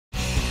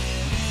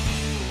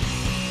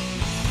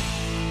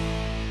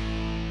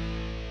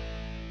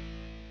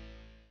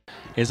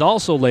is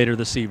also later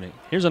this evening.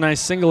 Here's a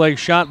nice single-leg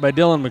shot by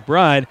Dylan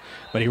McBride,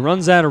 but he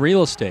runs out of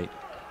real estate.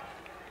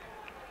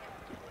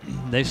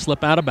 They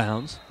slip out of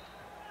bounds.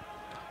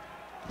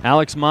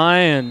 Alex Mai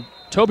and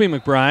Toby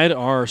McBride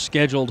are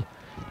scheduled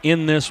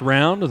in this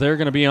round. They're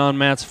going to be on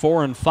mats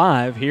 4 and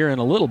 5 here in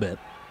a little bit.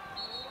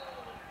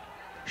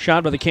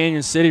 Shot by the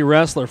Canyon City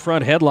wrestler,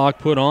 front headlock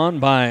put on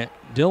by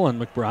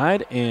Dylan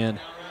McBride, and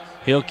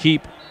he'll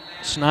keep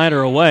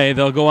Snyder away.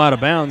 They'll go out of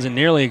bounds in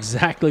nearly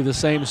exactly the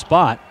same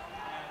spot.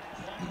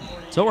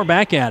 So we're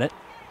back at it.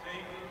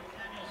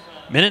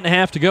 Minute and a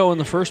half to go in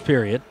the first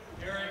period.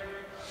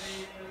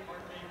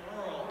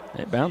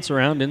 They bounce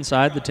around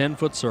inside the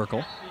 10-foot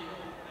circle.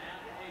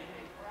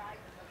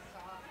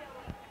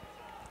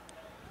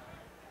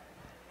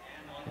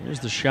 Here's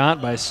the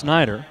shot by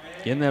Snyder,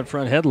 getting that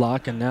front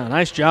headlock, and now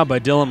nice job by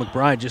Dylan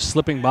McBride just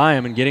slipping by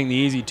him and getting the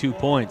easy 2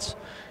 points.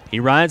 He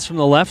rides from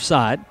the left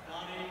side.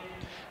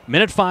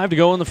 Minute 5 to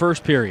go in the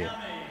first period.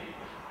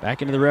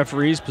 Back into the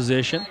referee's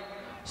position.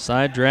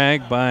 Side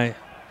drag by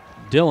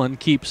Dylan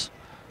keeps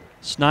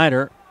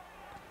Snyder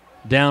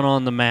down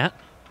on the mat.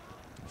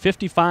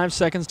 55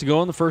 seconds to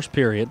go in the first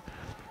period.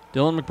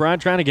 Dylan McBride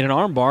trying to get an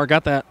arm bar.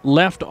 Got that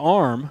left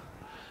arm.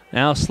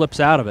 Now slips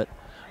out of it.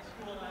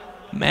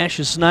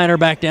 Mashes Snyder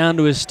back down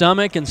to his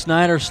stomach, and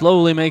Snyder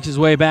slowly makes his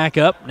way back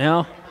up.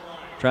 Now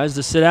tries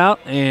to sit out,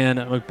 and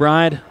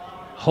McBride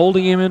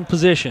holding him in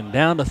position.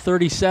 Down to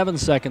 37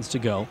 seconds to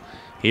go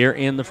here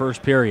in the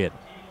first period.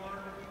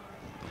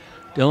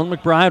 Dylan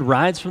McBride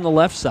rides from the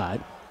left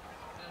side.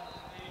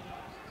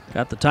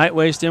 Got the tight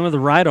waist in with the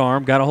right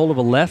arm. Got a hold of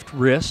a left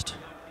wrist.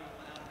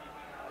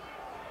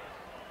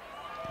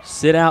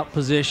 Sit out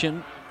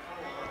position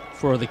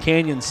for the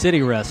Canyon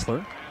City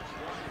wrestler.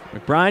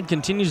 McBride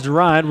continues to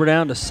ride. We're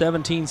down to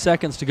 17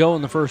 seconds to go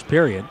in the first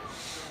period.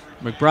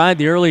 McBride,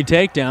 the early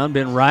takedown,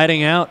 been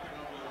riding out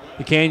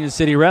the Canyon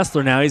City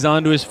wrestler. Now he's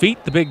onto his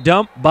feet. The big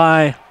dump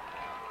by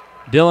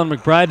Dylan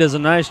McBride does a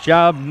nice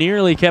job.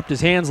 Nearly kept his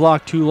hands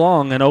locked too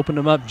long and opened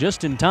him up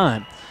just in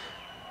time.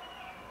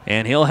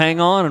 And he'll hang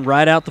on and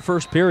ride out the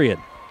first period.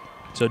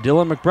 So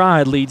Dylan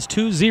McBride leads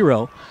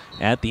 2-0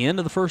 at the end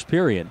of the first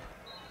period.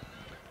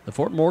 The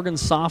Fort Morgan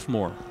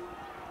sophomore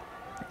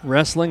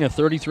wrestling a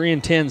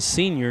 33-10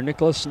 senior,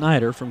 Nicholas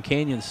Snyder from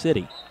Canyon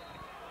City.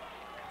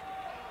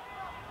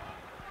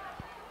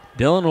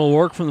 Dylan will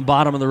work from the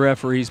bottom of the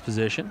referee's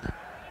position.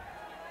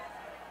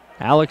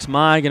 Alex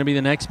Mai going to be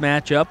the next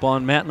matchup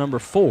on mat number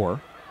 4.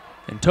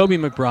 And Toby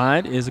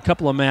McBride is a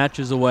couple of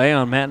matches away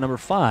on mat number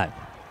 5.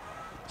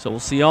 So we'll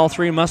see all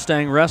 3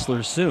 Mustang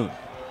wrestlers soon.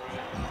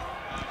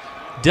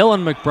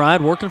 Dylan McBride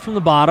working from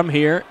the bottom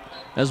here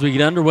as we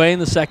get underway in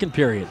the second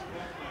period.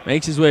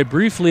 Makes his way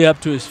briefly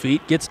up to his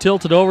feet, gets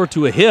tilted over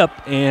to a hip,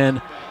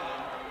 and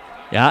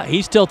yeah,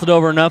 he's tilted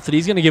over enough that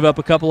he's going to give up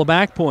a couple of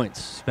back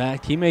points. In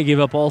fact, he may give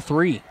up all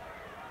 3.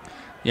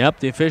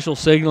 Yep, the official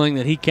signaling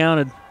that he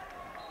counted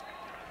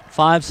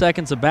 5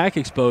 seconds of back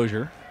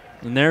exposure,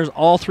 and there's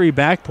all 3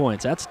 back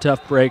points. That's a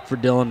tough break for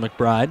Dylan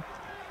McBride.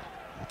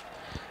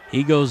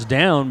 He goes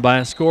down by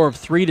a score of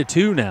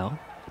 3-2 now.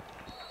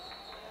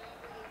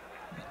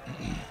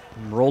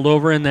 Rolled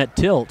over in that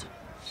tilt.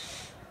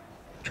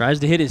 Tries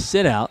to hit his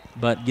sit out,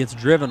 but gets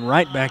driven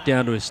right back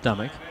down to his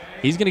stomach.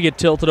 He's going to get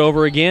tilted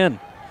over again.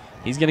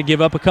 He's going to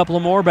give up a couple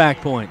of more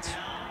back points.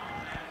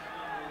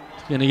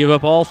 He's going to give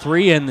up all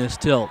 3 in this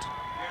tilt.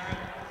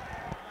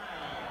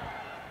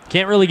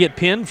 Can't really get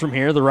pinned from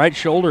here. The right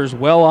shoulder is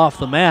well off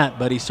the mat,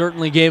 but he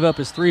certainly gave up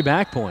his 3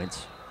 back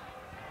points.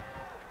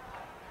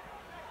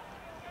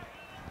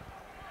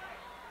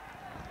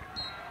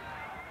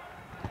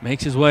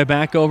 Makes his way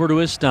back over to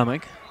his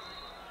stomach.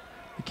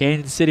 The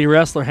Kansas City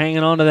wrestler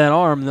hanging onto that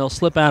arm. They'll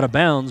slip out of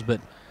bounds, but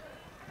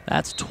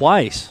that's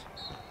twice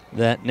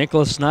that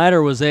Nicholas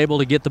Snyder was able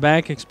to get the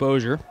back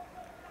exposure.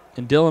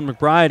 And Dylan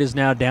McBride is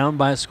now down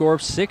by a score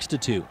of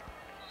 6-2.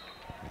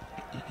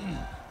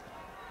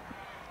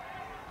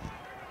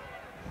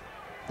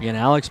 Again,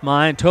 Alex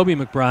Mai and Toby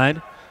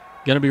McBride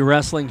going to be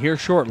wrestling here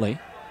shortly.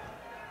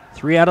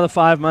 3 out of the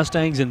 5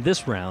 Mustangs in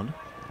this round.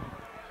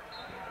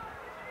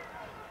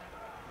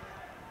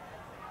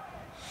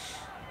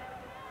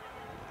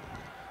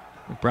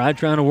 McBride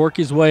trying to work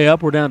his way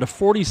up. We're down to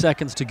 40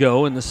 seconds to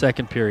go in the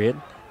second period.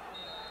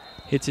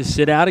 Hits his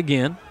sit out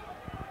again.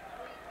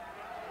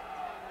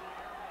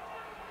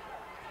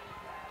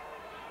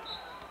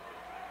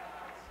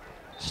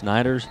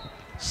 Snyder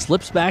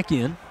slips back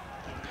in.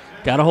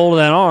 Got a hold of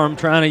that arm,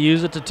 trying to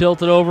use it to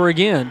tilt it over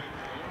again.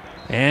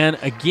 And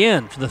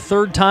again, for the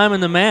 3rd time in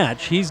the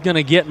match, he's going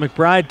to get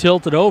McBride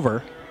tilted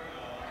over.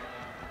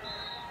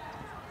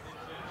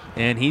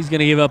 And he's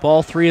going to give up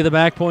all 3 of the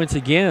back points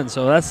again.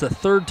 So that's the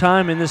 3rd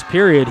time in this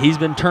period he's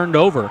been turned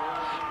over.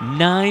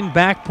 9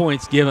 back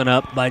points given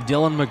up by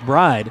Dylan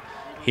McBride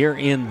here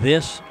in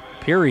this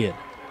period.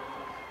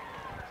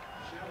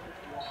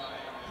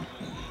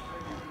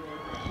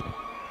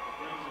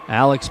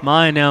 Alex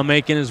Mai now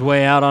making his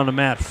way out onto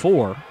mat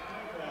 4.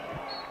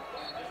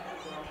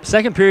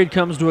 Second period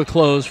comes to a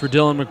close for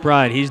Dylan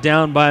McBride. He's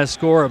down by a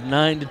score of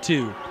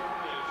 9-2.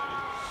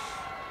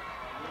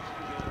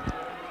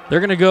 They're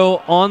going to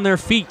go on their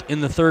feet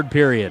in the third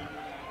period.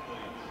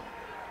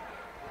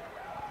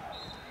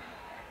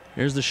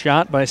 Here's the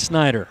shot by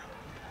Snyder.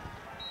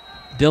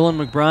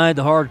 Dylan McBride,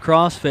 the hard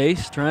cross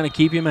face, trying to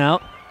keep him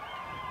out.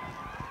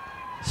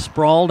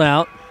 Sprawled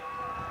out.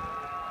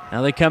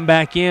 Now they come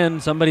back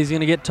in. Somebody's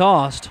going to get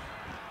tossed.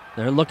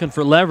 They're looking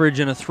for leverage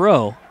in a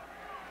throw.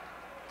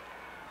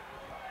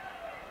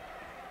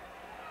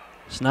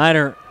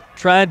 Snyder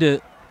tried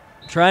to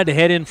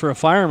head in for a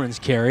fireman's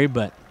carry,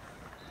 but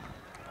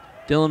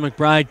Dylan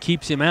McBride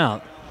keeps him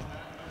out.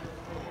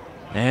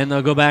 And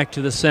they'll go back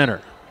to the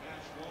center.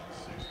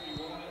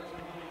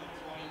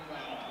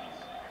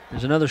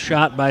 There's another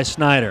shot by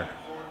Snyder.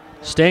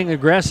 Staying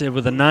aggressive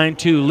with a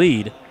 9-2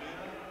 lead,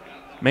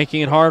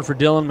 making it hard for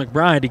Dylan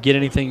McBride to get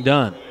anything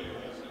done.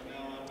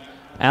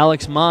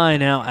 Alex Mai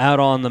now out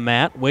on the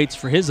mat, waits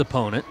for his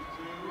opponent.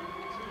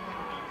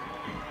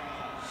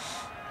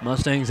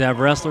 Mustangs have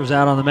wrestlers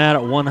out on the mat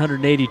at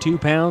 182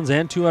 pounds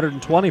and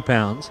 220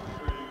 pounds.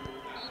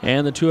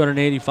 And the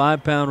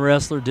 285-pound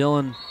wrestler,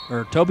 Toby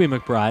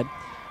McBride,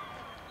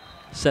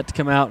 set to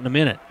come out in a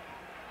minute.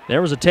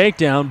 There was a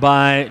takedown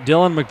by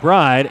Dylan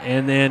McBride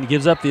and then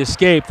gives up the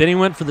escape. Then he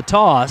went for the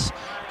toss,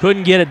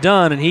 couldn't get it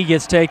done, and he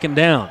gets taken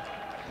down.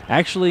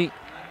 Actually,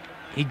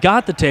 he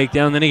got the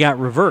takedown, then he got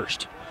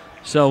reversed.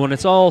 So when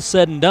it's all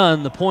said and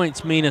done, the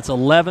points mean it's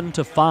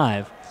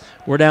 11-5.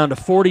 We're down to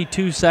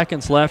 42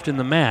 seconds left in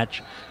the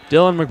match.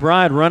 Dylan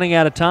McBride running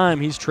out of time.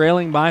 He's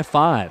trailing by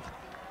 5.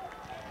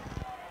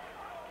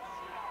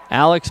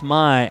 Alex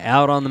Mai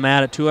out on the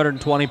mat at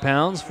 220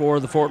 pounds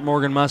for the Fort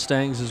Morgan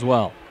Mustangs as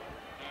well.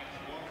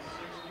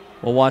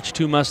 We'll watch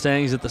two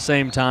Mustangs at the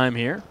same time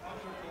here.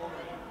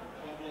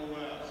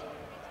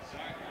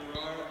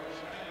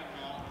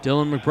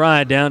 Dylan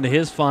McBride down to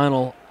his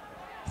final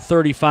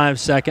 35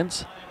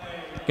 seconds.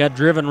 Got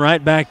driven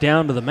right back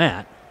down to the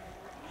mat.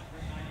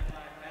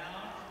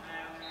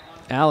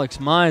 Alex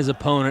Mai's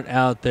opponent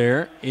out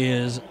there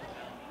is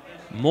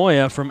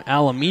Moya from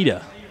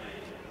Alameda.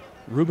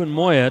 Ruben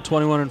Moya,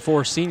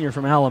 21-4 senior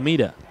from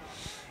Alameda.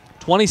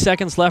 20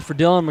 seconds left for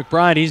Dylan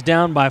McBride. He's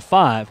down by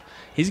 5.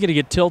 He's going to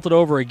get tilted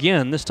over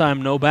again, this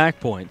time no back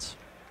points.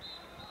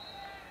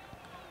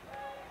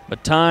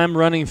 But time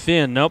running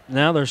thin. Nope,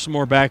 now there's some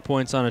more back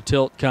points on a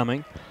tilt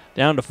coming.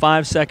 Down to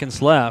 5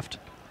 seconds left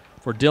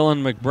for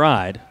Dylan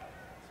McBride. I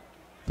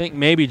think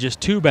maybe just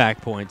 2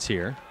 back points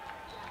here.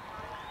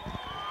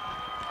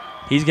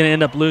 He's going to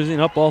end up losing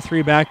up all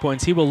 3 back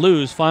points. He will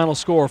lose. Final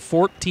score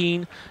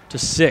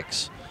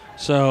 14-6.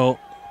 So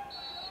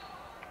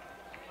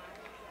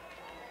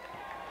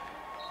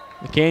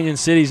the Canyon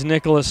City's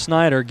Nicholas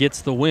Snyder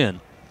gets the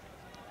win.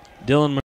 Dylan